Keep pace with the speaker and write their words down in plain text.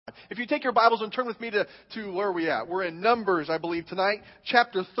If you take your Bibles and turn with me to where are we at? We're in Numbers, I believe, tonight.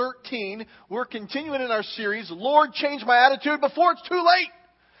 Chapter 13. We're continuing in our series, Lord, Change My Attitude Before It's Too Late.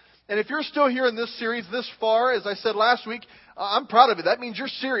 And if you're still here in this series this far, as I said last week, I'm proud of it. That means you're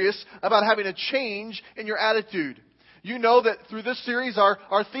serious about having a change in your attitude. You know that through this series, our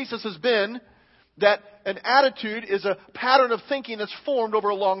thesis has been that an attitude is a pattern of thinking that's formed over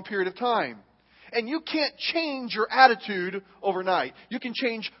a long period of time. And you can't change your attitude overnight. You can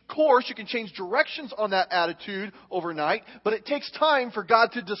change course, you can change directions on that attitude overnight, but it takes time for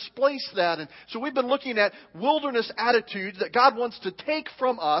God to displace that. And so we've been looking at wilderness attitudes that God wants to take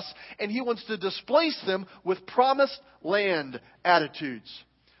from us, and He wants to displace them with promised land attitudes.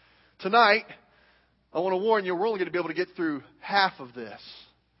 Tonight, I want to warn you, we're only going to be able to get through half of this.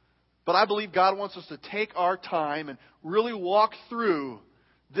 But I believe God wants us to take our time and really walk through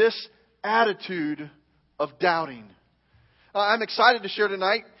this attitude of doubting. I'm excited to share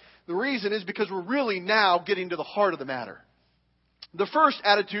tonight. The reason is because we're really now getting to the heart of the matter. The first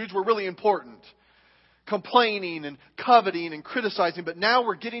attitudes were really important. Complaining and coveting and criticizing. But now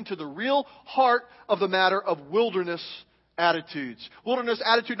we're getting to the real heart of the matter of wilderness attitudes. Wilderness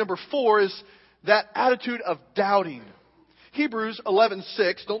attitude number 4 is that attitude of doubting. Hebrews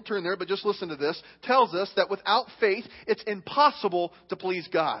 11:6, don't turn there, but just listen to this, tells us that without faith, it's impossible to please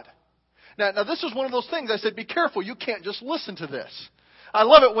God. Now this is one of those things I said, be careful, you can't just listen to this. I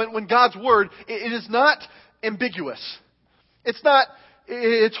love it when God's Word, it is not ambiguous.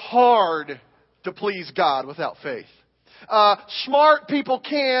 It's hard to please God without faith. Smart people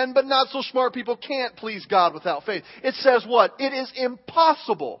can, but not so smart people can't please God without faith. It says what? It is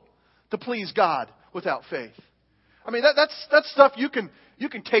impossible to please God without faith. I mean, that's stuff you can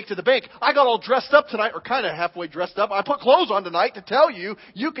take to the bank. I got all dressed up tonight, or kind of halfway dressed up. I put clothes on tonight to tell you,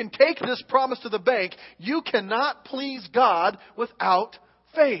 you can take this promise to the bank. You cannot please God without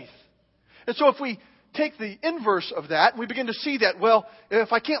faith. And so if we take the inverse of that, we begin to see that, well,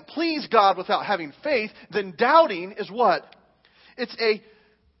 if I can't please God without having faith, then doubting is what? It's a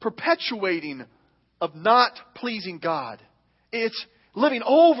perpetuating of not pleasing God. It's living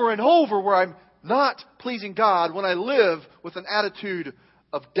over and over where I'm not pleasing God when I live with an attitude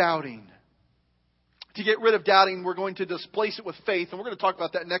of doubting. To get rid of doubting, we're going to displace it with faith, and we're going to talk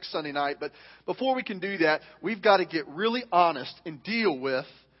about that next Sunday night. But before we can do that, we've got to get really honest and deal with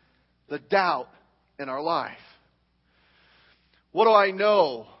the doubt in our life. What do I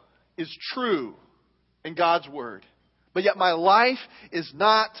know is true in God's Word? But yet my life is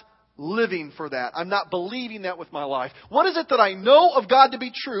not living for that. I'm not believing that with my life. What is it that I know of God to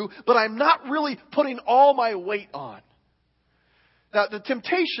be true, but I'm not really putting all my weight on? Now, the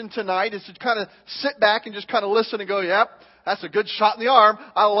temptation tonight is to kind of sit back and just kind of listen and go, yep, that's a good shot in the arm.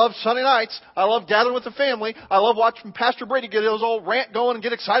 I love Sunday nights. I love gathering with the family. I love watching Pastor Brady get his old rant going and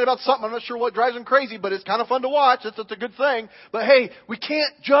get excited about something. I'm not sure what drives him crazy, but it's kind of fun to watch. It's a good thing. But hey, we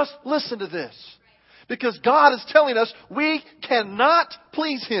can't just listen to this. Because God is telling us we cannot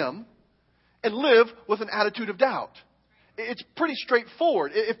please Him and live with an attitude of doubt. It's pretty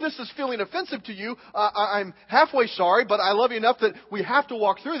straightforward. If this is feeling offensive to you, I'm halfway sorry, but I love you enough that we have to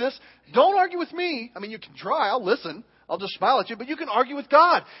walk through this. Don't argue with me. I mean, you can try. I'll listen. I'll just smile at you. But you can argue with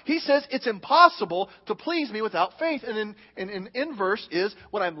God. He says it's impossible to please me without faith. And in inverse is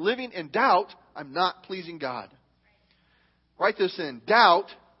when I'm living in doubt, I'm not pleasing God. Write this in. Doubt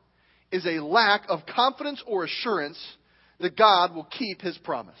is a lack of confidence or assurance that God will keep His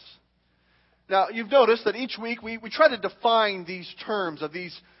promise. Now, you've noticed that each week we try to define these terms of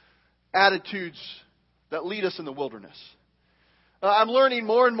these attitudes that lead us in the wilderness. I'm learning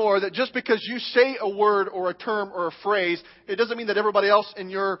more and more that just because you say a word or a term or a phrase, it doesn't mean that everybody else in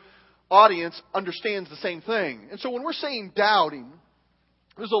your audience understands the same thing. And so when we're saying doubting,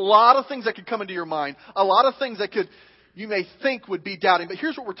 there's a lot of things that could come into your mind, a lot of things that you may think would be doubting. But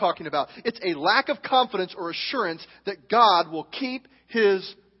here's what we're talking about. It's a lack of confidence or assurance that God will keep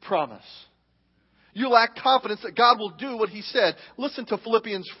His promise. You lack confidence that God will do what He said. Listen to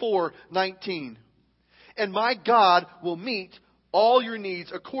Philippians 4:19. And my God will meet all your needs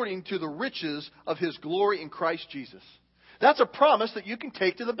according to the riches of His glory in Christ Jesus. That's a promise that you can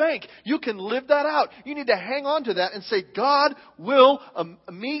take to the bank. You can live that out. You need to hang on to that and say, God will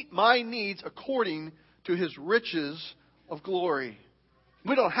meet my needs according to His riches of glory.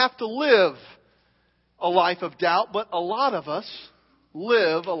 We don't have to live a life of doubt, but a lot of us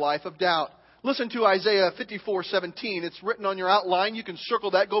live a life of doubt. Listen to Isaiah 54:17. It's written on your outline. You can circle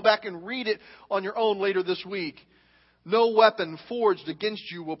that. Go back and read it on your own later this week. No weapon forged against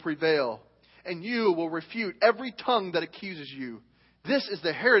you will prevail, and you will refute every tongue that accuses you. This is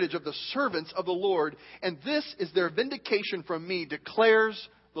the heritage of the servants of the Lord, and this is their vindication from me, declares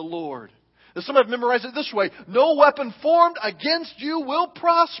the Lord. And some have memorized it this way: no weapon formed against you will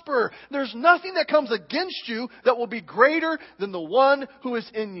prosper. There's nothing that comes against you that will be greater than the one who is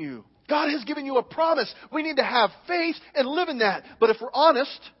in you. God has given you a promise. We need to have faith and live in that. But if we're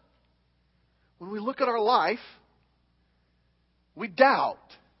honest, when we look at our life, we doubt.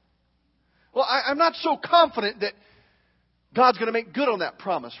 Well, I'm not so confident that God's going to make good on that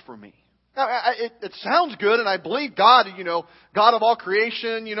promise for me. Now, it sounds good, and I believe God, God of all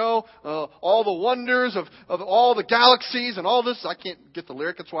creation, all the wonders of all the galaxies and all this. I can't get the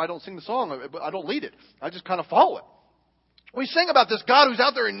lyric, that's why I don't sing the song. I don't lead it. I just kind of follow it. We sing about this God who's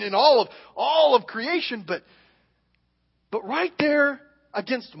out there in all of creation, but right there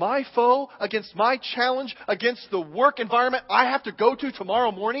against my foe, against my challenge, against the work environment I have to go to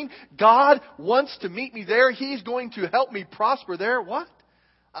tomorrow morning, God wants to meet me there. He's going to help me prosper there. What?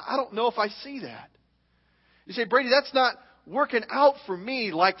 I don't know if I see that. You say, Brady, that's not working out for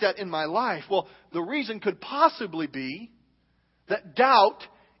me like that in my life. Well, the reason could possibly be that doubt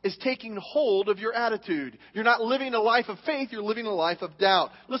is taking hold of your attitude. You're not living a life of faith, you're living a life of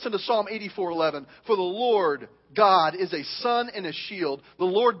doubt. Listen to Psalm 84:11. For the Lord God is a sun and a shield. The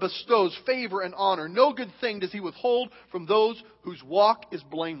Lord bestows favor and honor. No good thing does He withhold from those whose walk is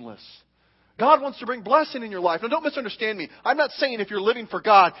blameless. God wants to bring blessing in your life. Now, don't misunderstand me. I'm not saying if you're living for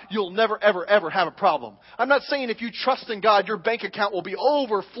God, you'll never, ever, ever have a problem. I'm not saying if you trust in God, your bank account will be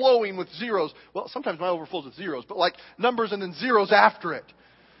overflowing with zeros. Well, sometimes mine overflows with zeros, but like numbers and then zeros after it.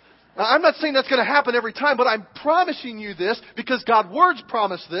 Now, I'm not saying that's going to happen every time, but I'm promising you this because God's words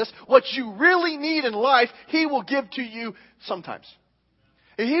promise this. What you really need in life, He will give to you sometimes.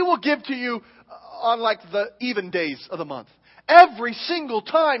 And He will give to you on like the even days of the month. Every single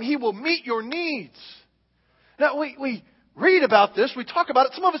time He will meet your needs. Now, we read about this. We talk about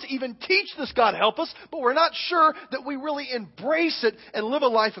it. Some of us even teach this, God help us. But we're not sure that we really embrace it and live a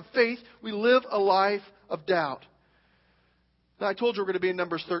life of faith. We live a life of doubt. Now, I told you we're going to be in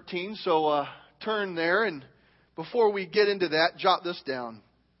Numbers 13. So turn there. And before we get into that, jot this down.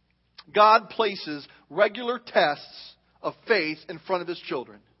 God places regular tests of faith in front of His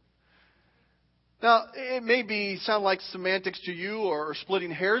children. Now, it may sound like semantics to you or splitting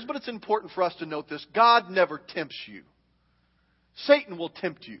hairs, but it's important for us to note this. God never tempts you. Satan will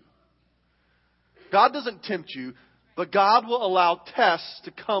tempt you. God doesn't tempt you, but God will allow tests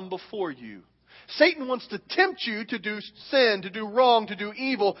to come before you. Satan wants to tempt you to do sin, to do wrong, to do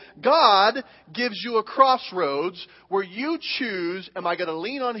evil. God gives you a crossroads where you choose, am I going to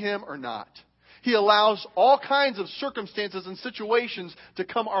lean on Him or not? He allows all kinds of circumstances and situations to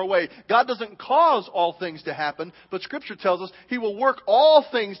come our way. God doesn't cause all things to happen, but Scripture tells us He will work all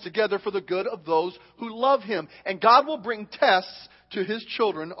things together for the good of those who love Him. And God will bring tests to His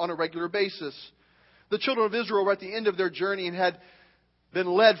children on a regular basis. The children of Israel were at the end of their journey and had been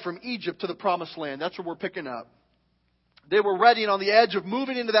led from Egypt to the Promised Land. That's where we're picking up. They were ready and on the edge of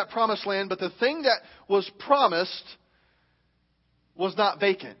moving into that Promised Land, but the thing that was promised was not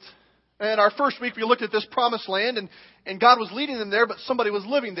vacant. And our first week, we looked at this Promised Land, and God was leading them there, but somebody was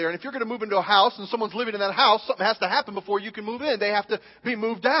living there. And if you're going to move into a house and someone's living in that house, something has to happen before you can move in. They have to be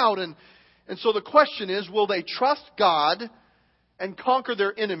moved out. And so the question is, will they trust God and conquer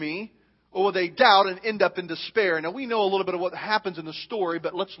their enemy, or will they doubt and end up in despair? Now, we know a little bit of what happens in the story,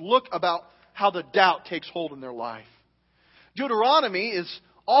 but let's look about how the doubt takes hold in their life. Deuteronomy is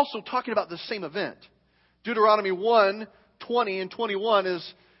also talking about the same event. Deuteronomy 1:20 and 21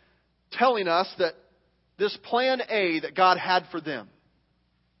 is telling us that this plan A that God had for them.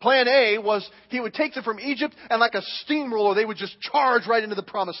 Plan A was He would take them from Egypt and like a steamroller, they would just charge right into the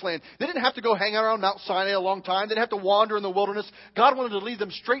Promised Land. They didn't have to go hang out around Mount Sinai a long time. They didn't have to wander in the wilderness. God wanted to lead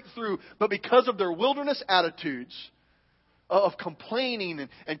them straight through. But because of their wilderness attitudes of complaining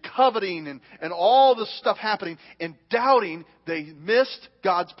and coveting and all this stuff happening and doubting, they missed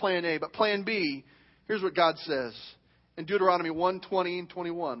God's plan A. But plan B, here's what God says. In Deuteronomy 1:20 and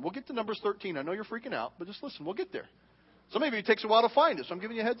 21. We'll get to Numbers 13. I know you're freaking out, but just listen. We'll get there. Some of you, it takes a while to find it, so I'm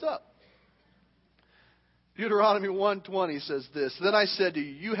giving you a heads up. Deuteronomy 1:20 says this. Then I said to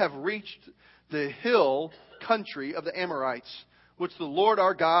you, you have reached the hill country of the Amorites, which the Lord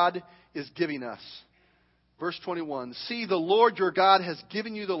our God is giving us. Verse 21. See, the Lord your God has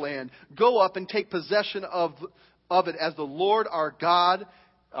given you the land. Go up and take possession of it as the Lord our God,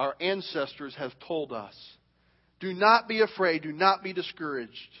 our ancestors, have told us. Do not be afraid. Do not be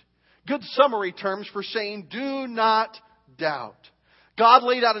discouraged. Good summary terms for saying do not doubt. God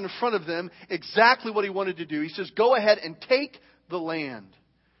laid out in front of them exactly what He wanted to do. He says, go ahead and take the land.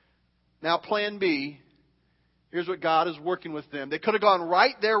 Now, plan B Here's what God is working with them. They could have gone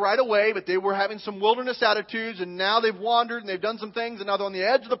right there right away, but they were having some wilderness attitudes, and now they've wandered and they've done some things, and now they're on the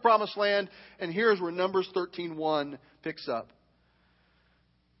edge of the promised land. And here's where Numbers 13:1 picks up.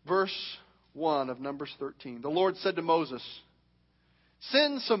 Verse 1 of Numbers 13. The Lord said to Moses,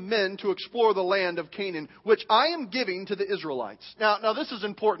 "Send some men to explore the land of Canaan, which I am giving to the Israelites." Now this is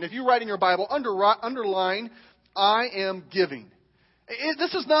important. If you write in your Bible, underline, "I am giving."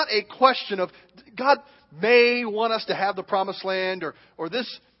 This is not a question of God may want us to have the promised land, or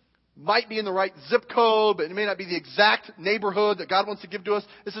this might be in the right zip code, but it may not be the exact neighborhood that God wants to give to us.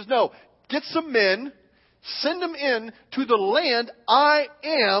 This is no. Get some men, send them in to the land I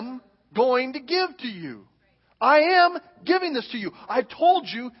am going to give to you. I am giving this to you. I told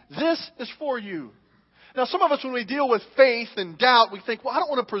you this is for you. Now, some of us, when we deal with faith and doubt, we think, well, I don't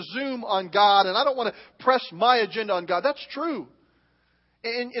want to presume on God, and I don't want to press my agenda on God. That's true.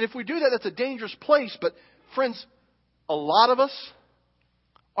 And if we do that, that's a dangerous place. But friends, a lot of us,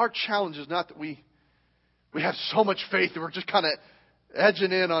 our challenge is not that we have so much faith that we're just kind of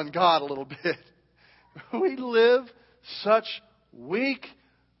edging in on God a little bit. We live such weak,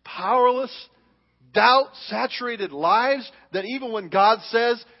 powerless, doubt-saturated lives that even when God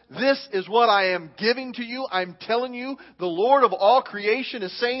says, "This is what I am giving to you," I'm telling you, the Lord of all creation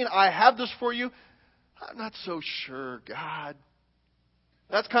is saying, "I have this for you," I'm not so sure, God.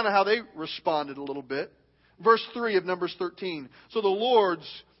 That's kind of how they responded a little bit. Verse 3 of Numbers 13. So at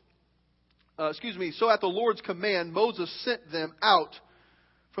the Lord's command, Moses sent them out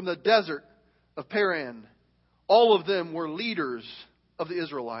from the desert of Paran. All of them were leaders of the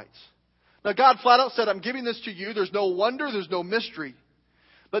Israelites. Now God flat out said, "I'm giving this to you." There's no wonder, there's no mystery.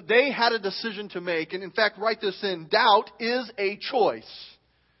 But they had a decision to make. And in fact, write this in. Doubt is a choice.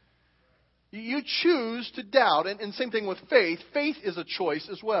 You choose to doubt. And same thing with faith. Faith is a choice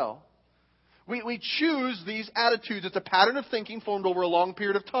as well. We choose these attitudes. It's a pattern of thinking formed over a long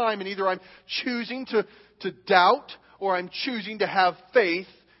period of time. And either I'm choosing to doubt or I'm choosing to have faith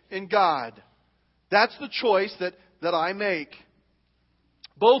in God. That's the choice that I make.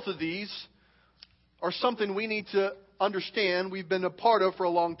 Both of these are something we need to understand we've been a part of for a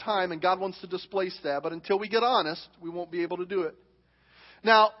long time, and God wants to displace that. But until we get honest, we won't be able to do it.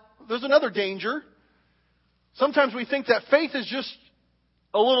 Now, there's another danger. Sometimes we think that faith is just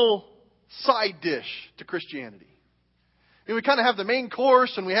a little side dish to Christianity. And we kind of have the main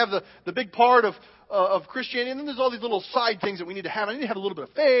course, and we have the big part of Christianity, and then there's all these little side things that we need to have. I need to have a little bit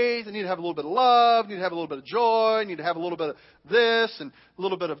of faith, I need to have a little bit of love, I need to have a little bit of joy, I need to have a little bit of this and a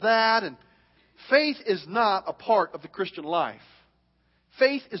little bit of that. And faith is not a part of the Christian life.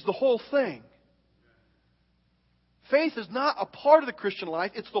 Faith is the whole thing. Faith is not a part of the Christian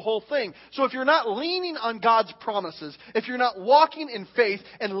life, it's the whole thing. So if you're not leaning on God's promises, if you're not walking in faith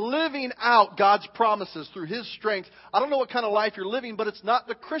and living out God's promises through His strength, I don't know what kind of life you're living, but it's not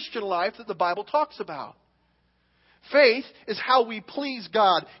the Christian life that the Bible talks about. Faith is how we please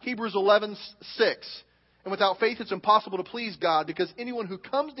God. Hebrews 11:6. And without faith it's impossible to please God, because anyone who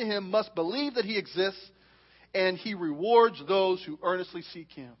comes to Him must believe that He exists, and He rewards those who earnestly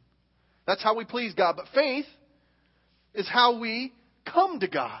seek Him. That's how we please God. But faith is how we come to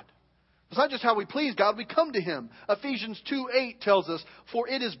God. It's not just how we please God, we come to Him. Ephesians 2:8 tells us, "For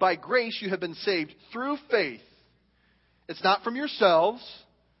it is by grace you have been saved through faith." It's not from yourselves,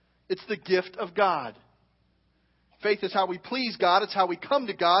 it's the gift of God. Faith is how we please God, it's how we come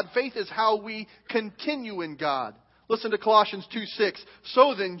to God. Faith is how we continue in God. Listen to Colossians 2:6.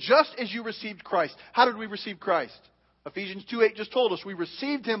 So then, just as you received Christ. How did we receive Christ? Ephesians 2:8 just told us we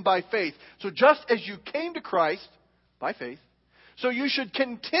received Him by faith. So just as you came to Christ by faith, so you should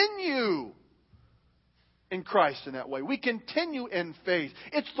continue in Christ in that way. We continue in faith.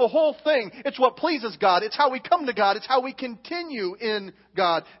 It's the whole thing. It's what pleases God. It's how we come to God. It's how we continue in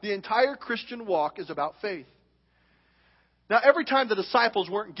God. The entire Christian walk is about faith. Now, every time the disciples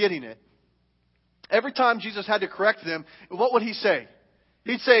weren't getting it, every time Jesus had to correct them, what would He say?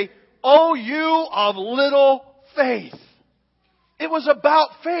 He'd say, "Oh, you of little faith." It was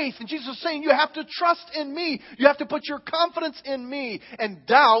about faith. And Jesus is saying, you have to trust in me. You have to put your confidence in me. And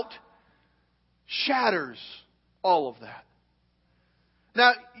doubt shatters all of that.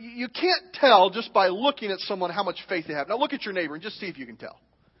 Now, you can't tell just by looking at someone how much faith they have. Now, look at your neighbor and just see if you can tell.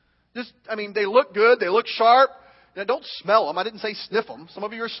 They look good. They look sharp. Now, don't smell them. I didn't say sniff them. Some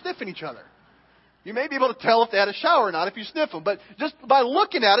of you are sniffing each other. You may be able to tell if they had a shower or not if you sniff them. But just by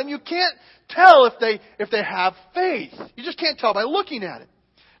looking at them, you can't tell if they have faith. You just can't tell by looking at it.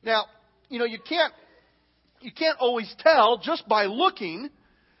 Now, you can't always tell just by looking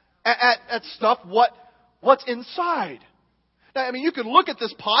at stuff what's inside. Now, I mean, you can look at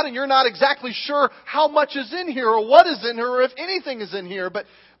this pot and you're not exactly sure how much is in here or what is in here or if anything is in here. But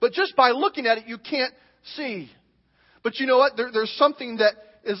just by looking at it, you can't see. But you know what? There's something that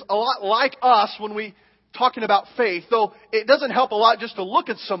is a lot like us when we talking about faith. Though it doesn't help a lot just to look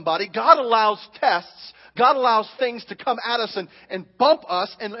at somebody. God allows tests. God allows things to come at us and bump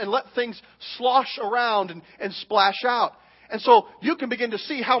us and let things slosh around and splash out. And so you can begin to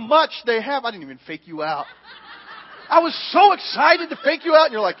see how much they have. I didn't even fake you out. I was so excited to fake you out,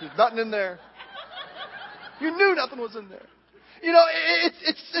 and you're like, there's nothing in there. You knew nothing was in there. You know,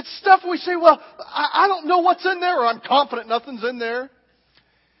 it's stuff we say, well, I don't know what's in there, or I'm confident nothing's in there.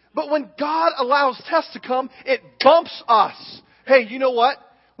 But when God allows tests to come, it bumps us. Hey, you know what?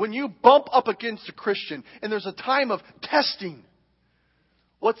 When you bump up against a Christian, and there's a time of testing,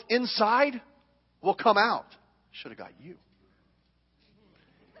 what's inside will come out. Should have got you.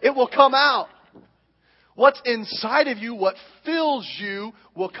 It will come out. What's inside of you, what fills you,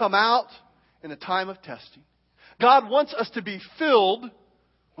 will come out in a time of testing. God wants us to be filled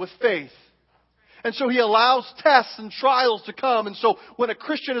with faith. And so He allows tests and trials to come. And so when a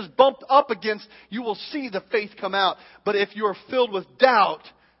Christian is bumped up against, you will see the faith come out. But if you're filled with doubt,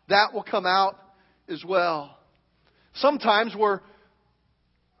 that will come out as well. Sometimes we're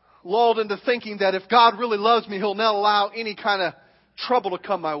lulled into thinking that if God really loves me, He'll not allow any kind of trouble to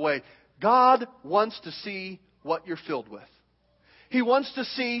come my way. God wants to see what you're filled with. He wants to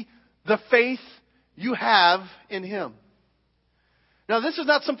see the faith you have in Him. Now, this is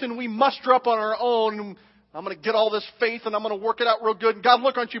not something we muster up on our own. I'm going to get all this faith and I'm going to work it out real good. And God,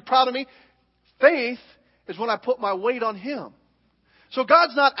 look, aren't you proud of me? Faith is when I put my weight on Him. So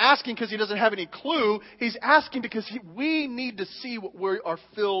God's not asking because He doesn't have any clue. He's asking because we need to see what we are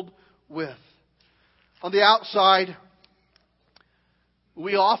filled with. On the outside,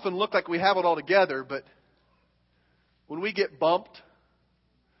 we often look like we have it all together, but when we get bumped,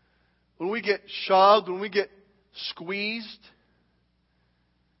 when we get shoved, when we get squeezed,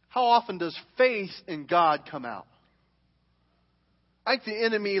 how often does faith in God come out? I think the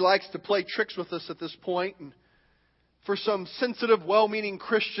enemy likes to play tricks with us at this point. And for some sensitive, well-meaning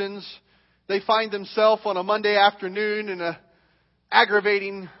Christians, they find themselves on a Monday afternoon in an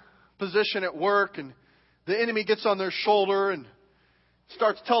aggravating position at work, and the enemy gets on their shoulder and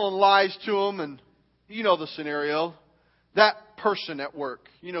starts telling lies to them, and you know the scenario. That person at work,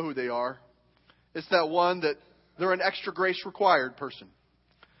 you know who they are. It's that one that they're an extra grace required person.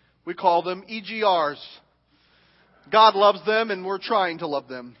 We call them EGRs. God loves them, and we're trying to love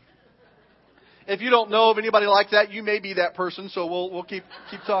them. If you don't know of anybody like that, you may be that person, so we'll keep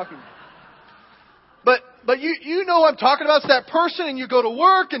talking. But you know what I'm talking about. It's that person, and you go to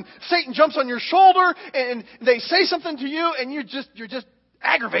work, and Satan jumps on your shoulder, and they say something to you, and you're just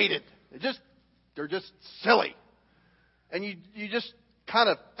aggravated. They're just silly. And you just kind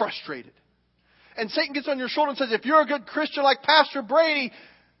of frustrated. And Satan gets on your shoulder and says, if you're a good Christian like Pastor Brady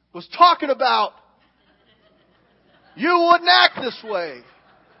was talking about, you wouldn't act this way.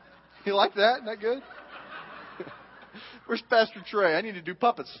 You like that? Isn't that good? Where's Pastor Trey? I need to do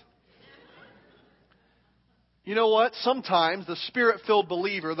puppets. You know what? Sometimes the Spirit-filled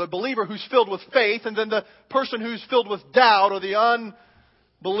believer, the believer who's filled with faith, and then the person who's filled with doubt or the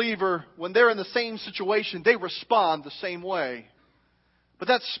unbeliever, when they're in the same situation, they respond the same way. But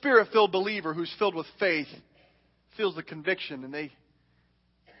that Spirit-filled believer who's filled with faith feels the conviction, and they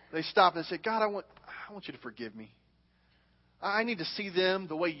stop and they say, God, I want you to forgive me. I need to see them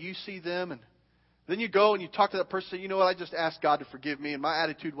the way you see them. And then you go and you talk to that person and say, you know what, I just asked God to forgive me and my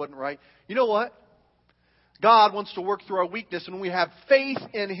attitude wasn't right. You know what? God wants to work through our weakness, and when we have faith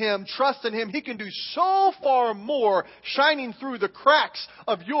in Him, trust in Him, He can do so far more shining through the cracks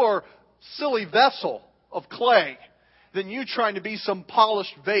of your silly vessel of clay than you trying to be some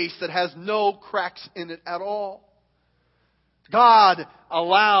polished vase that has no cracks in it at all. God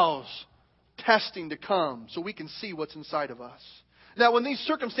allows testing to come so we can see what's inside of us. Now, when these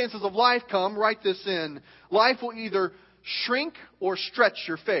circumstances of life come, write this in. Life will either shrink or stretch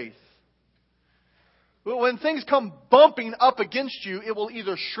your faith. But when things come bumping up against you, it will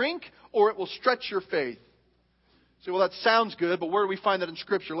either shrink or it will stretch your faith. So, well, that sounds good, but where do we find that in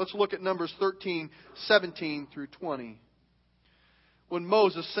Scripture? Let's look at Numbers 13, 17 through 20. When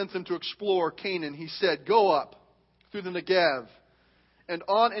Moses sent them to explore Canaan, he said, go up through the Negev and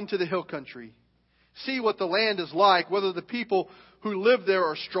on into the hill country. See what the land is like, whether the people who live there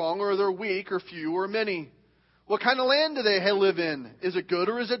are strong or they're weak or few or many. What kind of land do they live in? Is it good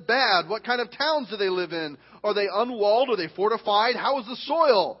or is it bad? What kind of towns do they live in? Are they unwalled? Are they fortified? How is the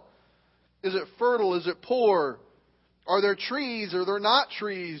soil? Is it fertile? Is it poor? Are there trees or they're not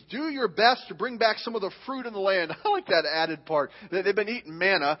trees? Do your best to bring back some of the fruit in the land. I like that added part. They've been eating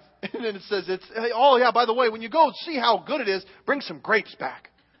manna. And then it says, oh yeah, by the way, when you go see how good it is, bring some grapes back.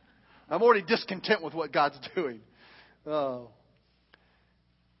 I'm already discontent with what God's doing. Oh.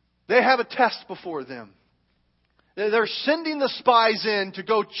 They have a test before them. They're sending the spies in to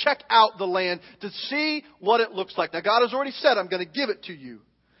go check out the land to see what it looks like. Now, God has already said, I'm going to give it to you.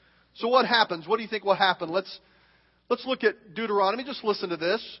 So what happens? What do you think will happen? Let's look at Deuteronomy. Just listen to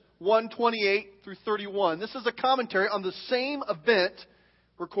this. 1:28 through 31. This is a commentary on the same event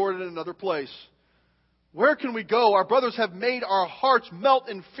recorded in another place. Where can we go? Our brothers have made our hearts melt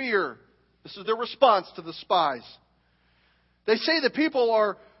in fear. This is their response to the spies. They say the people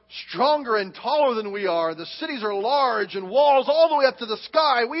are stronger and taller than we are. The cities are large and walls all the way up to the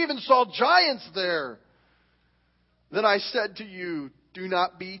sky. We even saw giants there. Then I said to you, do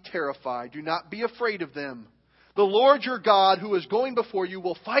not be terrified. Do not be afraid of them. The Lord your God, who is going before you,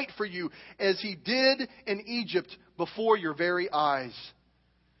 will fight for you as He did in Egypt before your very eyes.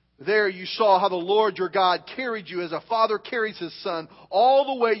 There you saw how the Lord your God carried you as a father carries his son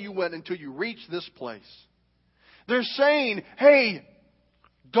all the way you went until you reached this place. They're saying, hey,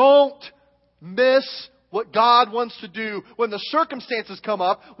 don't miss what God wants to do. When the circumstances come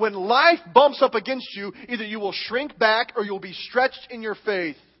up, when life bumps up against you, either you will shrink back or you'll be stretched in your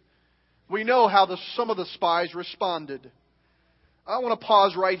faith. We know how some of the spies responded. I want to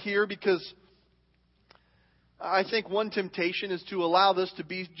pause right here because I think one temptation is to allow this to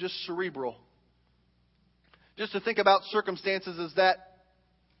be just cerebral. Just to think about circumstances as that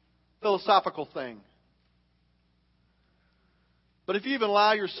philosophical thing. But if you even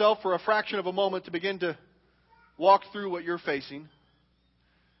allow yourself for a fraction of a moment to begin to walk through what you're facing,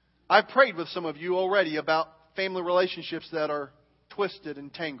 I've prayed with some of you already about family relationships that are twisted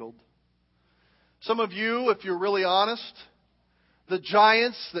and tangled. Some of you, if you're really honest, the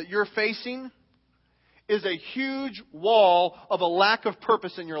giants that you're facing is a huge wall of a lack of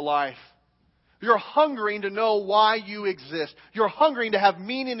purpose in your life. You're hungering to know why you exist. You're hungering to have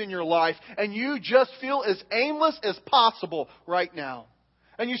meaning in your life. And you just feel as aimless as possible right now.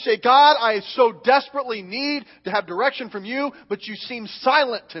 And you say, God, I so desperately need to have direction from you, but you seem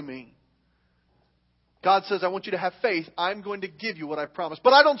silent to me. God says, I want you to have faith. I'm going to give you what I promised.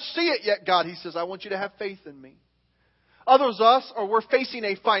 But I don't see it yet, God. He says, I want you to have faith in me. Others of us, we're facing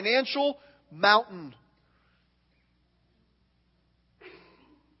a financial mountain.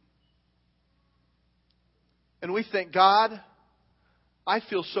 And we think, God, I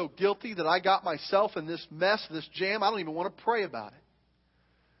feel so guilty that I got myself in this mess, this jam. I don't even want to pray about it.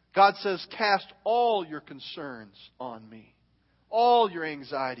 God says, cast all your concerns on me. All your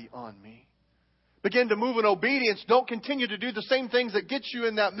anxiety on me. Begin to move in obedience. Don't continue to do the same things that get you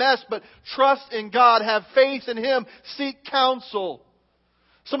in that mess, but trust in God. Have faith in Him. Seek counsel.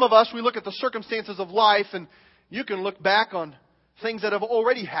 Some of us, we look at the circumstances of life, and you can look back on things that have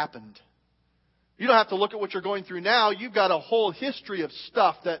already happened. You don't have to look at what you're going through now. You've got a whole history of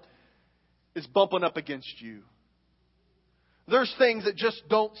stuff that is bumping up against you. There's things that just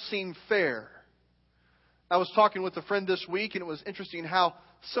don't seem fair. I was talking with a friend this week, and it was interesting how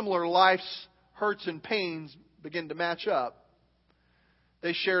similar life's hurts and pains begin to match up.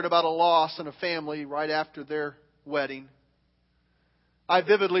 They shared about a loss in a family right after their wedding. I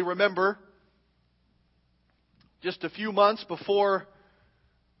vividly remember just a few months before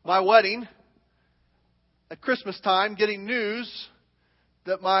my wedding, at Christmas time, getting news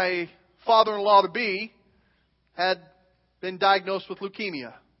that my father-in-law-to-be had been diagnosed with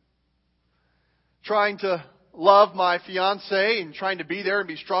leukemia. Trying to love my fiancée and trying to be there and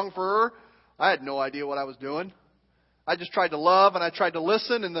be strong for her, I had no idea what I was doing. I just tried to love and I tried to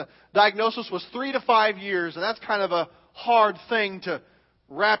listen, and the diagnosis was 3 to 5 years, and that's kind of a hard thing to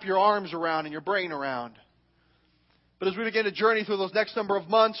wrap your arms around and your brain around. But as we began to journey through those next number of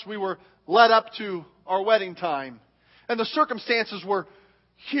months, we were led up to our wedding time. And the circumstances were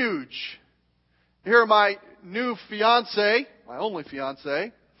huge. Here my new fiancé, my only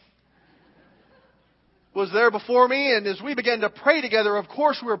fiancé, was there before me, and as we began to pray together, of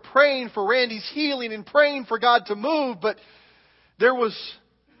course we were praying for Randy's healing and praying for God to move, but there was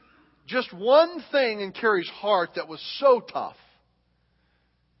just one thing in Carrie's heart that was so tough.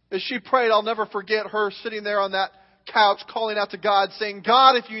 As she prayed, I'll never forget her sitting there on that couch calling out to God, saying,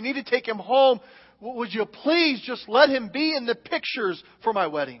 God, if you need to take him home, would you please just let him be in the pictures for my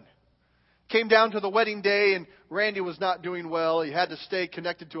wedding? Came down to the wedding day, and Randy was not doing well. He had to stay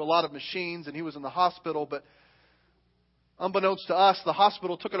connected to a lot of machines, and he was in the hospital. But unbeknownst to us, the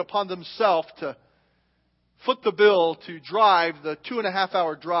hospital took it upon themselves to foot the bill to drive the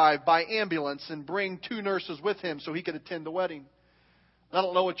 2.5-hour drive by ambulance and bring 2 nurses with him so he could attend the wedding. I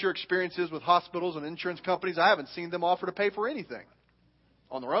don't know what your experience is with hospitals and insurance companies. I haven't seen them offer to pay for anything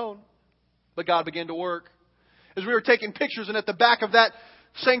on their own. But God began to work. As we were taking pictures, and at the back of that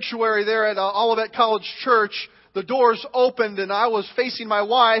sanctuary there at Olivet College Church, the doors opened and I was facing my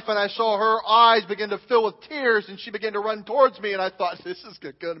wife and I saw her eyes begin to fill with tears and she began to run towards me and I thought, this is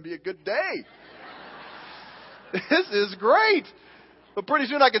going to be a good day. This is great. But pretty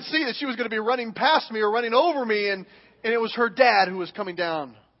soon I could see that she was going to be running past me or running over me, and it was her dad who was coming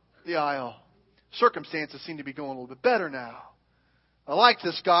down the aisle. Circumstances seem to be going a little bit better now. I like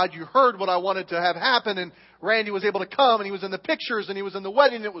this, God. You heard what I wanted to have happen, and Randy was able to come, and he was in the pictures, and he was in the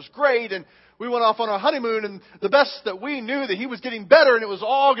wedding, and it was great, and we went off on our honeymoon, and the best that we knew that he was getting better, and it was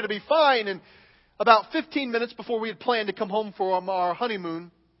all going to be fine. And about 15 minutes before we had planned to come home for our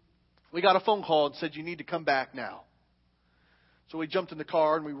honeymoon, we got a phone call and said, you need to come back now. So we jumped in the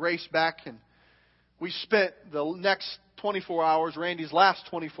car and we raced back, and we spent the next 24 hours, Randy's last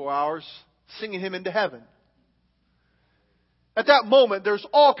 24 hours, singing him into heaven. At that moment, there's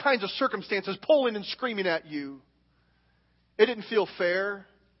all kinds of circumstances pulling and screaming at you. It didn't feel fair.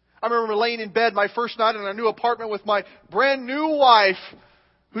 I remember laying in bed my first night in our new apartment with my brand new wife,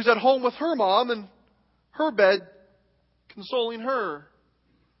 who's at home with her mom in her bed, consoling her.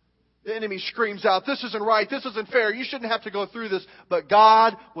 The enemy screams out, this isn't right, this isn't fair, you shouldn't have to go through this. But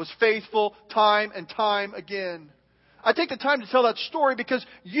God was faithful time and time again. I take the time to tell that story because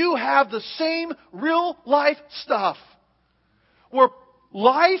you have the same real life stuff where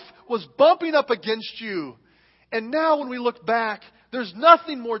life was bumping up against you. And now when we look back, there's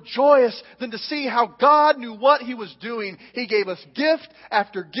nothing more joyous than to see how God knew what He was doing. He gave us gift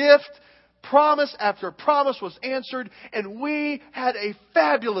after gift. Promise after promise was answered, and we had a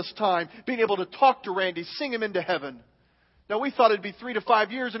fabulous time being able to talk to Randy, sing him into heaven. Now, we thought it'd be 3 to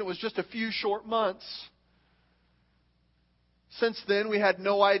 5 years, and it was just a few short months. Since then, we had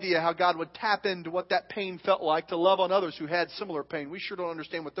no idea how God would tap into what that pain felt like to love on others who had similar pain. We sure don't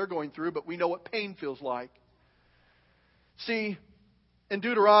understand what they're going through, but we know what pain feels like. See, in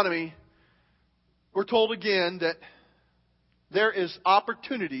Deuteronomy, we're told again that there is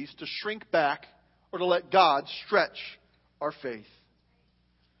opportunities to shrink back or to let God stretch our faith.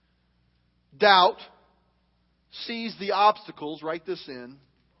 Doubt sees the obstacles, write this in,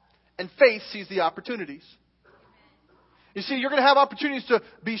 and faith sees the opportunities. You see, you're going to have opportunities to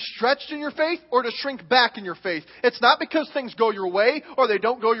be stretched in your faith or to shrink back in your faith. It's not because things go your way or they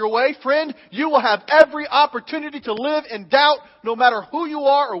don't go your way. Friend, you will have every opportunity to live in doubt no matter who you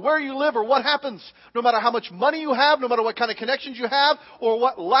are or where you live or what happens. No matter how much money you have, no matter what kind of connections you have or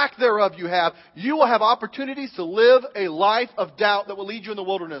what lack thereof you have. You will have opportunities to live a life of doubt that will lead you in the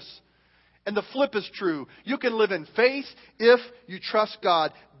wilderness. And the flip is true. You can live in faith if you trust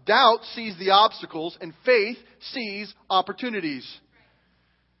God. Doubt sees the obstacles and faith sees opportunities.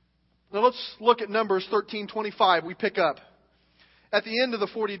 Now let's look at Numbers 13:25. We pick up. At the end of the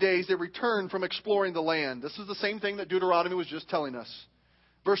 40 days, they returned from exploring the land. This is the same thing that Deuteronomy was just telling us.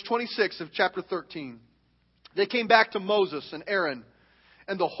 Verse 26 of chapter 13. They came back to Moses and Aaron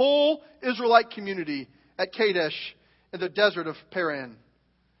and the whole Israelite community at Kadesh in the desert of Paran.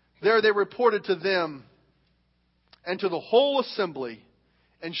 There they reported to them and to the whole assembly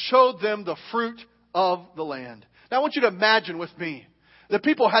and showed them the fruit of the land. Now I want you to imagine with me, the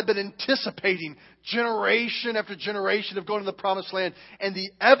people had been anticipating generation after generation of going to the promised land, and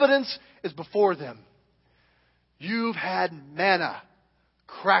the evidence is before them. You've had manna,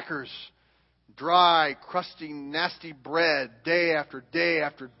 crackers, dry, crusty, nasty bread day after day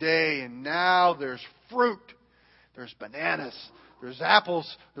after day, and now there's fruit. There's bananas. There's apples,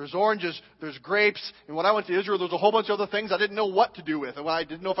 there's oranges, there's grapes. And when I went to Israel, there was a whole bunch of other things I didn't know what to do with. And I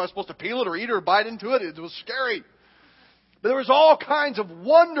didn't know if I was supposed to peel it or eat it or bite into it. It was scary. But there was all kinds of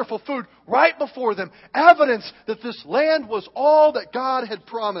wonderful food right before them. Evidence that this land was all that God had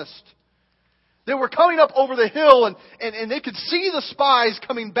promised. They were coming up over the hill and they could see the spies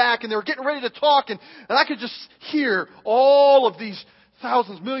coming back and they were getting ready to talk. And I could just hear all of these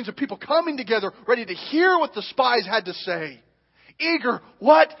thousands, millions of people coming together ready to hear what the spies had to say. Eager,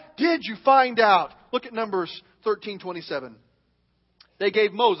 what did you find out? Look at Numbers 13:27. They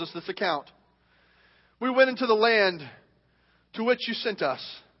gave Moses this account. We went into the land to which you sent us,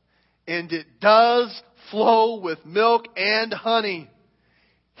 and it does flow with milk and honey.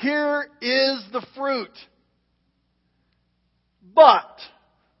 Here is the fruit. But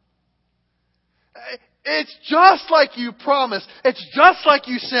it's just like you promised. It's just like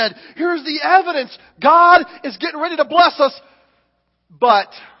you said. Here's the evidence. God is getting ready to bless us. But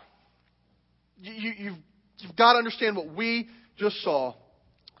you've You've got to understand what we just saw.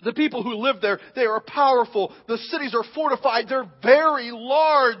 The people who live there, they are powerful. The cities are fortified. They're very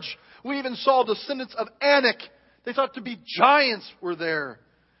large. We even saw descendants of Anak. They thought to be giants were there.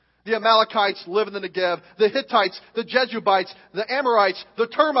 The Amalekites live in the Negev. The Hittites, the Jebusites, the Amorites, the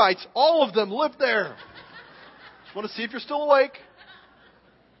termites, all of them live there. Just want to see if you're still awake.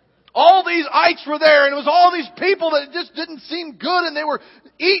 All these ites were there, and it was all these people that just didn't seem good, and they were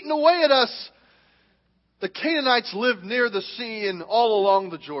eating away at us. The Canaanites lived near the sea and all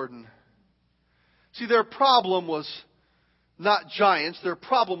along the Jordan. See, their problem was not giants. Their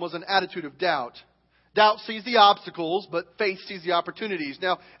problem was an attitude of doubt. Doubt sees the obstacles, but faith sees the opportunities.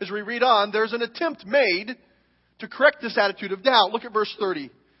 Now, as we read on, there's an attempt made to correct this attitude of doubt. Look at verse 30.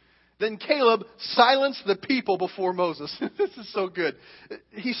 Then Caleb silenced the people before Moses. This is so good.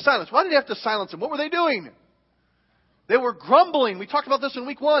 He silenced. Why did he have to silence them? What were they doing? They were grumbling. We talked about this in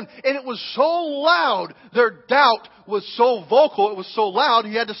week 1. And it was so loud. Their doubt was so vocal. It was so loud.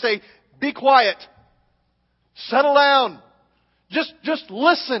 He had to say, be quiet. Settle down. Just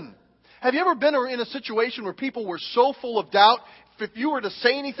listen. Have you ever been in a situation where people were so full of doubt, if you were to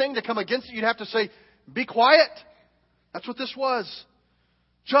say anything to come against it, you'd have to say, be quiet? That's what this was.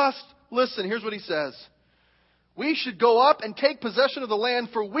 Just listen. Here's what he says. We should go up and take possession of the land,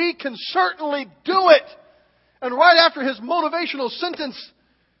 for we can certainly do it. And right after his motivational sentence,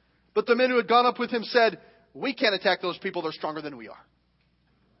 but the men who had gone up with him said, we can't attack those people. They're stronger than we are.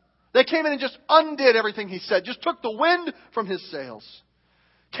 They came in and just undid everything he said. Just took the wind from his sails.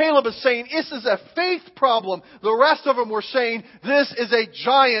 Caleb is saying, this is a faith problem. The rest of them were saying, this is a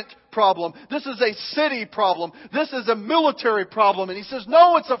giant problem. This is a city problem. This is a military problem. And he says,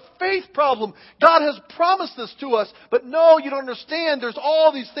 no, it's a faith problem. God has promised this to us. But no, you don't understand. There's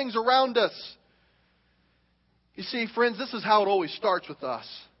all these things around us. You see, friends, this is how it always starts with us.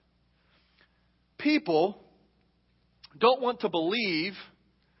 People don't want to believe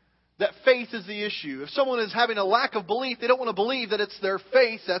that faith is the issue. If someone is having a lack of belief, they don't want to believe that it's their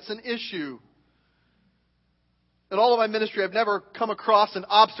faith that's an issue. In all of my ministry, I've never come across an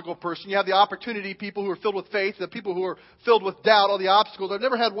obstacle person. You have the opportunity, people who are filled with faith, the people who are filled with doubt, all the obstacles. I've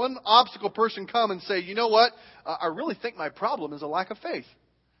never had one obstacle person come and say, you know what? I really think my problem is a lack of faith.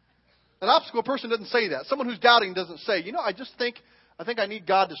 An obstacle person doesn't say that. Someone who's doubting doesn't say, you know, I think I need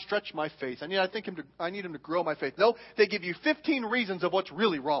God to stretch my faith. I need Him to grow my faith. No, they give you 15 reasons of what's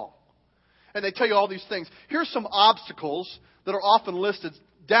really wrong. And they tell you all these things. Here's some obstacles that are often listed.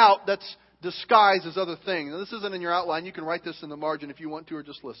 Doubt that's disguised as other things. Now, this isn't in your outline. You can write this in the margin if you want to, or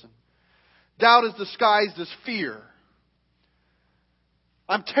just listen. Doubt is disguised as fear.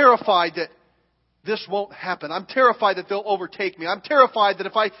 I'm terrified that this won't happen. I'm terrified that they'll overtake me. I'm terrified that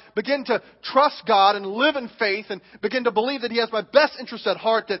if I begin to trust God and live in faith and begin to believe that He has my best interest at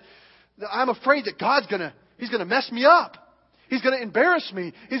heart, that I'm afraid that He's going to mess me up. He's going to embarrass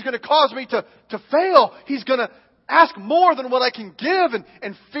me. He's going to cause me to fail. He's going to ask more than what I can give.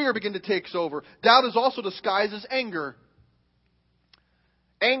 And fear begin to take over. Doubt is also disguised as anger.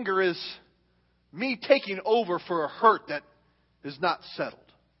 Anger is me taking over for a hurt that is not settled.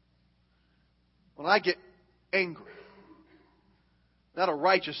 When I get angry, not a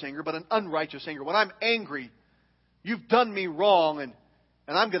righteous anger, but an unrighteous anger. When I'm angry, you've done me wrong and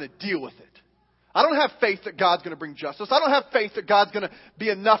I'm going to deal with it. I don't have faith that God's going to bring justice. I don't have faith that God's going to be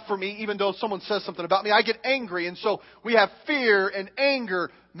enough for me, even though someone says something about me. I get angry, and so we have fear and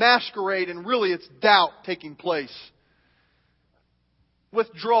anger masquerade, and really it's doubt taking place.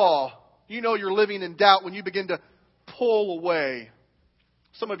 Withdraw. You know you're living in doubt when you begin to pull away.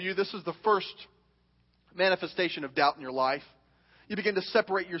 Some of you, this is the first manifestation of doubt in your life. You begin to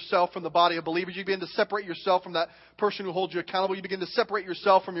separate yourself from the body of believers. You begin to separate yourself from that person who holds you accountable. You begin to separate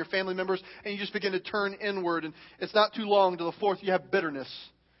yourself from your family members. And you just begin to turn inward. And it's not too long to the fourth, you have bitterness.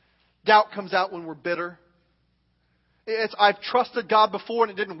 Doubt comes out when we're bitter. I've trusted God before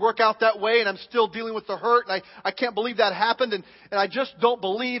and it didn't work out that way. And I'm still dealing with the hurt. And I can't believe that happened. And I just don't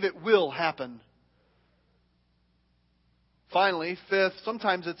believe it will happen. Finally, fifth,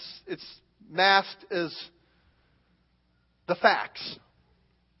 sometimes it's masked as the facts.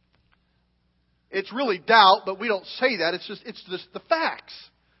 It's really doubt, but we don't say that. It's just the facts.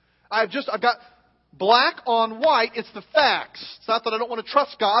 I've got black on white. It's the facts. It's not that I don't want to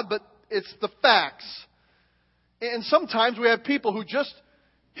trust God, but it's the facts. And sometimes we have people who just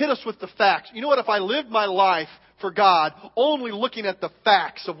hit us with the facts. You know what? If I lived my life for God, only looking at the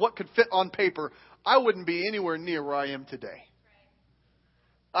facts of what could fit on paper, I wouldn't be anywhere near where I am today.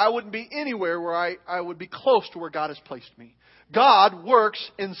 I wouldn't be anywhere where I would be close to where God has placed me. God works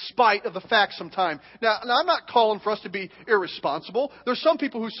in spite of the facts sometimes. Now, I'm not calling for us to be irresponsible. There's some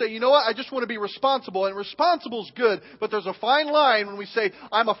people who say, you know what, I just want to be responsible. And responsible is good, but there's a fine line when we say,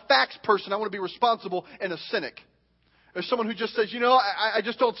 I'm a facts person, I want to be responsible, and a cynic. There's someone who just says, you know, I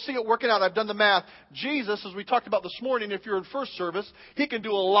just don't see it working out. I've done the math. Jesus, as we talked about this morning, if you're in first service, He can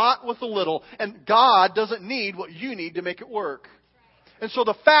do a lot with a little. And God doesn't need what you need to make it work. And so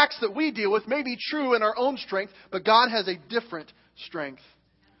the facts that we deal with may be true in our own strength, but God has a different strength.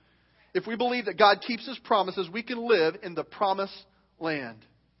 If we believe that God keeps His promises, we can live in the promised land.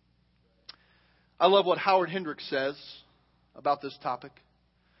 I love what Howard Hendricks says about this topic.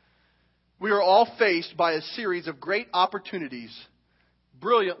 We are all faced by a series of great opportunities,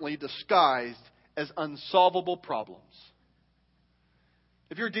 brilliantly disguised as unsolvable problems.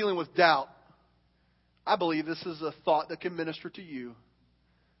 If you're dealing with doubt, I believe this is a thought that can minister to you.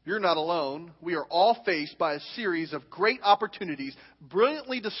 You're not alone. We are all faced by a series of great opportunities,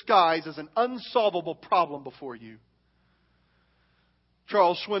 brilliantly disguised as an unsolvable problem before you.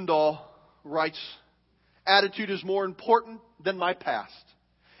 Charles Swindoll writes, "Attitude is more important than my past.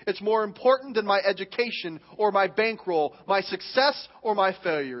 It's more important than my education or my bankroll, my success or my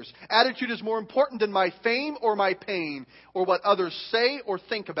failures. Attitude is more important than my fame or my pain, or what others say or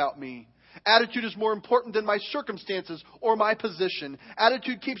think about me. Attitude is more important than my circumstances or my position.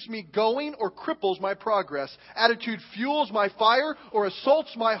 Attitude keeps me going or cripples my progress. Attitude fuels my fire or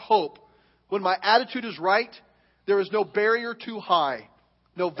assaults my hope. When my attitude is right, there is no barrier too high,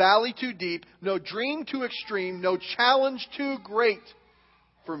 no valley too deep, no dream too extreme, no challenge too great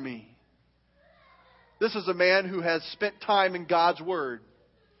for me." This is a man who has spent time in God's Word.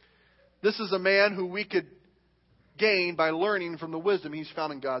 This is a man who we could gain by learning from the wisdom he's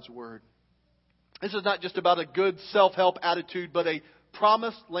found in God's Word. This is not just about a good self-help attitude, but a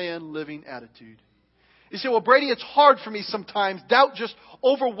promised land living attitude. You say, well, Brady, it's hard for me sometimes. Doubt just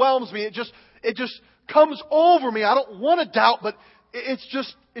overwhelms me. It just comes over me. I don't want to doubt, but it's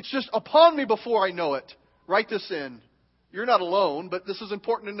just upon me before I know it. Write this in. You're not alone, but this is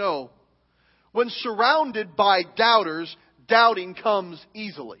important to know. When surrounded by doubters, doubting comes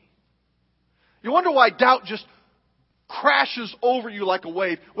easily. You wonder why doubt just crashes over you like a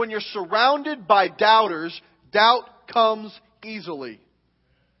wave. When you're surrounded by doubters, doubt comes easily.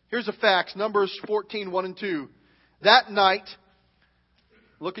 Here's the facts. Numbers 14, 1 and 2. That night,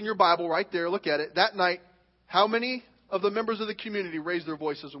 look in your Bible right there, look at it. That night, how many of the members of the community raised their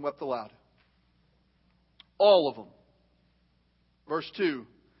voices and wept aloud? All of them. Verse 2.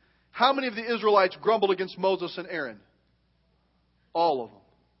 How many of the Israelites grumbled against Moses and Aaron? All of them.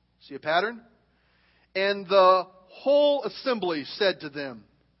 See a pattern? And the whole assembly said to them,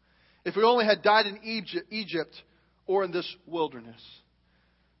 if we only had died in Egypt or in this wilderness.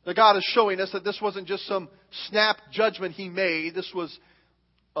 Now God is showing us that this wasn't just some snap judgment He made. This was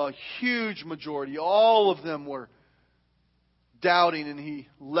a huge majority. All of them were doubting, and He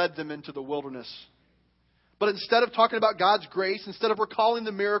led them into the wilderness. But instead of talking about God's grace, instead of recalling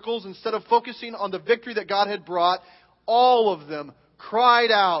the miracles, instead of focusing on the victory that God had brought, all of them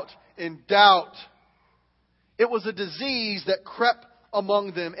cried out in doubt. It was a disease that crept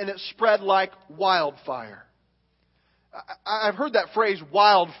among them, and it spread like wildfire. I've heard that phrase,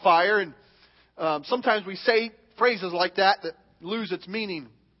 wildfire, and sometimes we say phrases like that lose its meaning.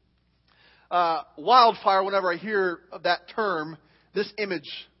 Wildfire, whenever I hear of that term, this image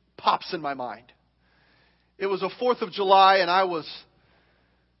pops in my mind. It was a 4th of July, and I was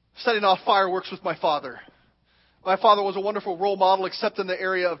setting off fireworks with my father. My father was a wonderful role model, except in the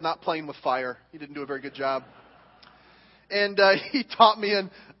area of not playing with fire. He didn't do a very good job. And he taught me an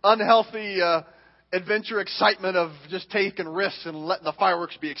unhealthy adventure excitement of just taking risks and letting the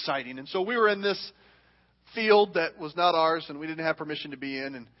fireworks be exciting. And so we were in this field that was not ours, and we didn't have permission to be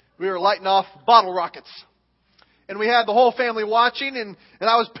in. And we were lighting off bottle rockets. And we had the whole family watching, and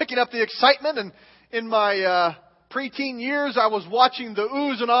I was picking up the excitement. And in my preteen years, I was watching the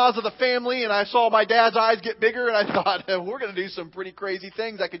oohs and ahs of the family, and I saw my dad's eyes get bigger, and I thought, we're going to do some pretty crazy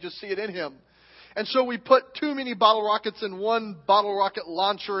things. I could just see it in him. And so we put too many bottle rockets in one bottle rocket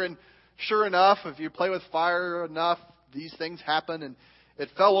launcher, and sure enough, if you play with fire enough, these things happen. And it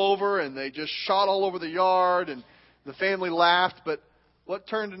fell over, and they just shot all over the yard, and the family laughed. But what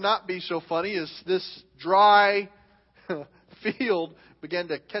turned to not be so funny is this dry field began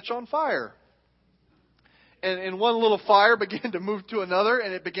to catch on fire. And one little fire began to move to another,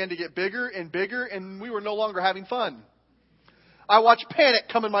 and it began to get bigger and bigger, and we were no longer having fun. I watched panic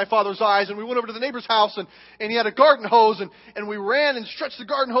come in my father's eyes, and we went over to the neighbor's house, and he had a garden hose, and we ran and stretched the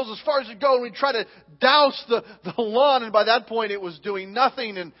garden hose as far as it could go, and we tried to douse the lawn, and by that point it was doing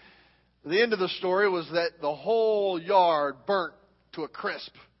nothing. And The end of the story was that the whole yard burnt to a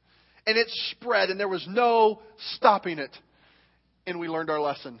crisp. And it spread, and there was no stopping it. And we learned our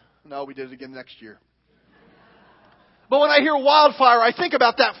lesson. No, we did it again next year. But when I hear wildfire, I think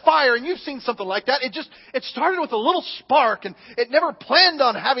about that fire, and you've seen something like that. It started with a little spark, and it never planned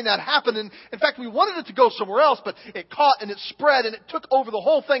on having that happen. And in fact, we wanted it to go somewhere else, but it caught and it spread, and it took over the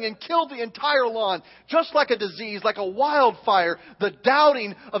whole thing and killed the entire lawn. Just like a disease, like a wildfire, the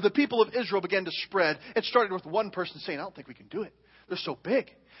doubting of the people of Israel began to spread. It started with one person saying, I don't think we can do it. They're so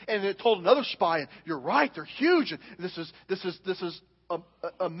big. And it told another spy, and you're right, they're huge. And this is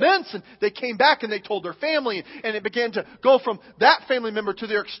immense. And they came back and they told their family, and it began to go from that family member to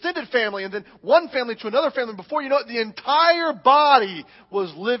their extended family, and then one family to another family. Before you know it, the entire body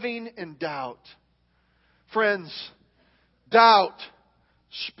was living in doubt. Friends, doubt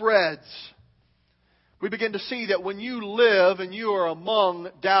spreads. We begin to see that when you live and you are among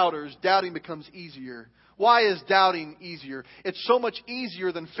doubters, doubting becomes easier. Why is doubting easier? It's so much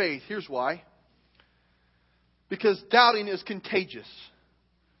easier than faith. Here's why. Because doubting is contagious.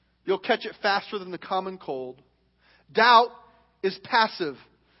 You'll catch it faster than the common cold. Doubt is passive.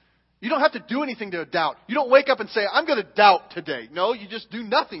 You don't have to do anything to doubt. You don't wake up and say, I'm going to doubt today. No, you just do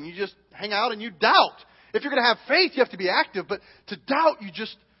nothing. You just hang out and you doubt. If you're going to have faith, you have to be active. But to doubt,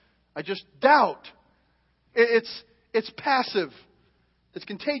 I just doubt. It's passive. It's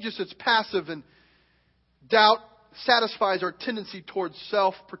contagious. It's passive. And doubt satisfies our tendency towards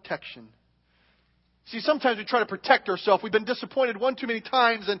self-protection. See, sometimes we try to protect ourselves. We've been disappointed one too many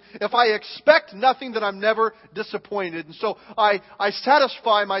times, and if I expect nothing, then I'm never disappointed. And so I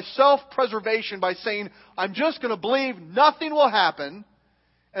satisfy my self-preservation by saying, I'm just going to believe nothing will happen,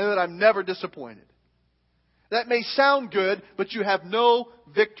 and that I'm never disappointed. That may sound good, but you have no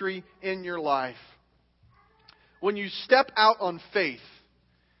victory in your life. When you step out on faith,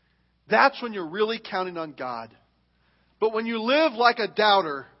 that's when you're really counting on God. But when you live like a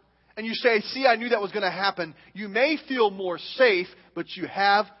doubter, and you say, see, I knew that was going to happen, you may feel more safe, but you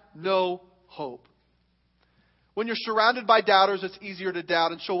have no hope. When you're surrounded by doubters, it's easier to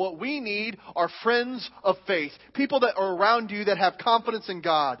doubt. And so what we need are friends of faith. People that are around you that have confidence in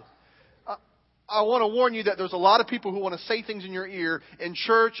God. I want to warn you that there's a lot of people who want to say things in your ear in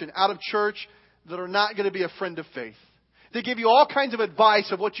church and out of church that are not going to be a friend of faith. They give you all kinds of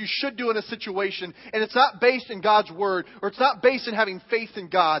advice of what you should do in a situation, and it's not based in God's Word, or it's not based in having faith in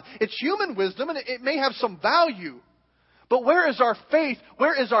God. It's human wisdom, and it may have some value. But where is our faith?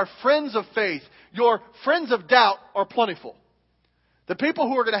 Where is our friends of faith? Your friends of doubt are plentiful. The people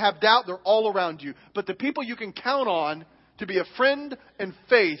who are going to have doubt, they're all around you. But the people you can count on to be a friend in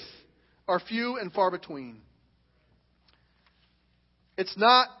faith are few and far between. It's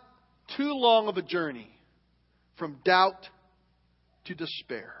not too long of a journey from doubt to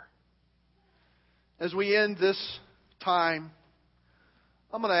despair. As we end this time,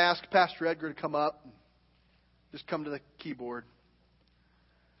 I'm going to ask Pastor Edgar to come up and just come to the keyboard.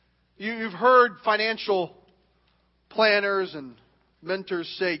 You've heard financial planners and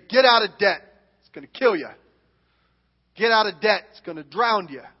mentors say, get out of debt. It's going to kill you. Get out of debt. It's going to drown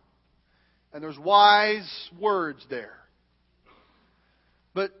you. And there's wise words there.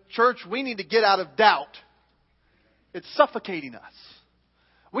 But church, we need to get out of doubt. It's suffocating us.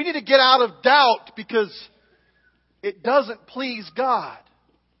 We need to get out of doubt because it doesn't please God.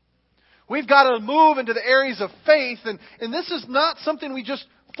 We've got to move into the areas of faith. And this is not something we just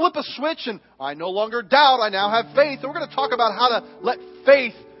flip a switch and I no longer doubt, I now have faith. And we're going to talk about how to let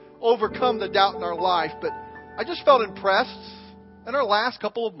faith overcome the doubt in our life. But I just felt impressed in our last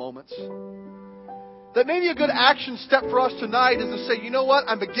couple of moments that maybe a good action step for us tonight is to say, you know what?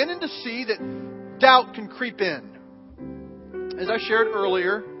 I'm beginning to see that doubt can creep in. As I shared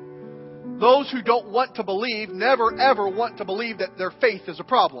earlier, those who don't want to believe never ever want to believe that their faith is a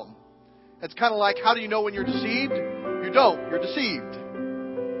problem. It's kind of like, how do you know when you're deceived? You don't. You're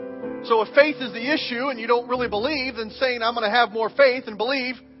deceived. So if faith is the issue and you don't really believe, then saying I'm going to have more faith and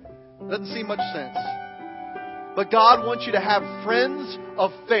believe doesn't seem much sense. But God wants you to have friends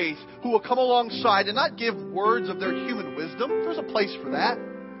of faith who will come alongside and not give words of their human wisdom. There's a place for that.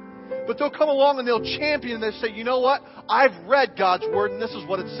 But they'll come along and they'll champion and they'll say, you know what? I've read God's Word and this is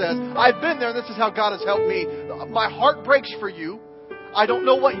what it says. I've been there and this is how God has helped me. My heart breaks for you. I don't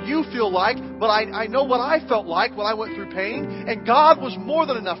know what you feel like, but I know what I felt like when I went through pain. And God was more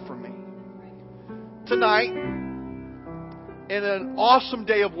than enough for me. Tonight, in an awesome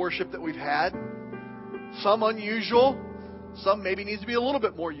day of worship that we've had, some unusual, some maybe needs to be a little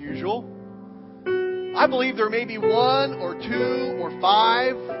bit more usual. I believe there may be 1 or 2 or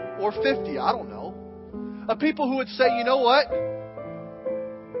 5 or 50, I don't know, of people who would say, you know what?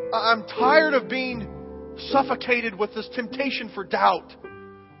 I'm tired of being suffocated with this temptation for doubt.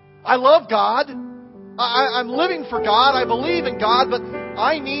 I love God. I'm living for God. I believe in God, but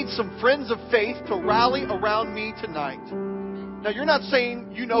I need some friends of faith to rally around me tonight. Now, you're not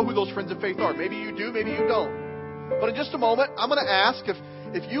saying you know who those friends of faith are. Maybe you do, maybe you don't. But in just a moment, I'm going to ask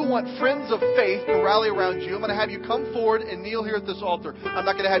if you want friends of faith to rally around you. I'm going to have you come forward and kneel here at this altar. I'm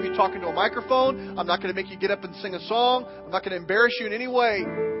not going to have you talk into a microphone. I'm not going to make you get up and sing a song. I'm not going to embarrass you in any way.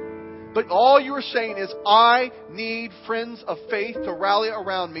 But all you are saying is, I need friends of faith to rally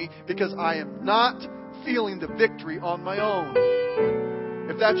around me because I am not feeling the victory on my own.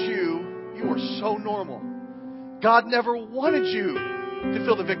 If that's you, you are so normal. God never wanted you to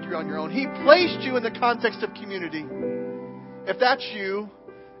feel the victory on your own. He placed you in the context of community. If that's you,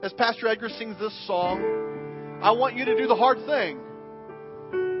 as Pastor Edgar sings this song, I want you to do the hard thing.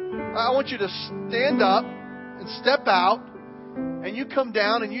 I want you to stand up and step out, and you come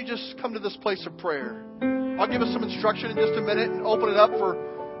down and you just come to this place of prayer. I'll give us some instruction in just a minute and open it up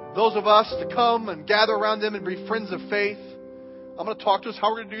for those of us to come and gather around them and be friends of faith. I'm going to talk to us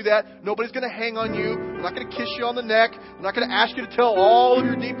how we're going to do that. Nobody's going to hang on you. I'm not going to kiss you on the neck. I'm not going to ask you to tell all of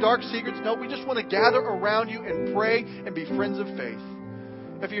your deep, dark secrets. No, we just want to gather around you and pray and be friends of faith.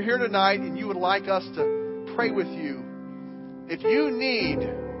 If you're here tonight and you would like us to pray with you, if you need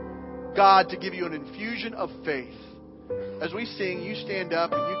God to give you an infusion of faith, as we sing, you stand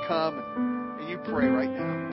up and you come and you pray right now.